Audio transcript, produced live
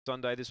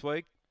Sunday this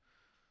week.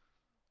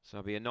 So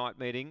it'll be a night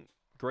meeting.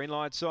 Green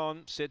light's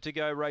on, set to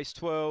go, race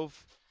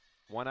 12.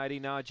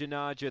 180 Naja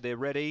Naja, they're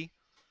ready.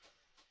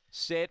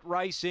 Set,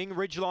 racing,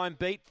 Ridgeline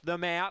beat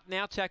them out.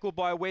 Now tackled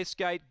by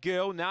Westgate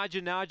Girl. Naja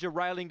Naja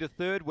railing to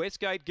third.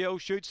 Westgate Girl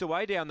shoots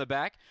away down the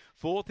back.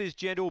 Fourth is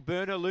Gentle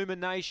Burner,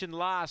 Illumination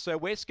last. So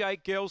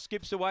Westgate Girl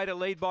skips away to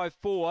lead by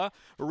 4.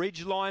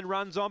 Ridgeline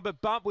runs on, but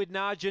bump with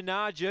Naja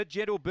Naja.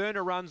 Gentle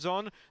Burner runs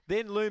on.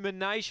 Then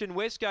Illumination.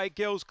 Westgate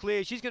Girl's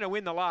clear. She's going to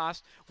win the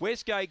last.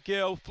 Westgate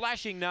Girl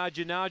flashing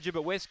Naja Naja,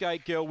 but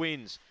Westgate Girl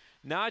wins.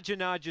 Naja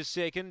Naja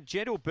second.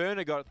 Gentle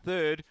Burner got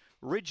third.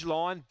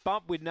 Ridgeline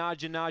bumped with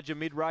Naja Naja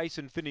mid-race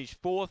and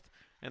finished fourth.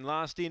 And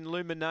last in,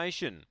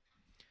 Illumination.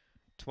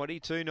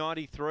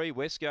 22.93,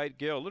 Westgate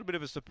Girl. A little bit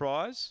of a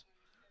surprise.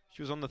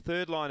 She was on the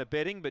third line of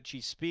betting, but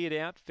she speared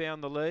out,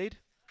 found the lead,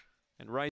 and raced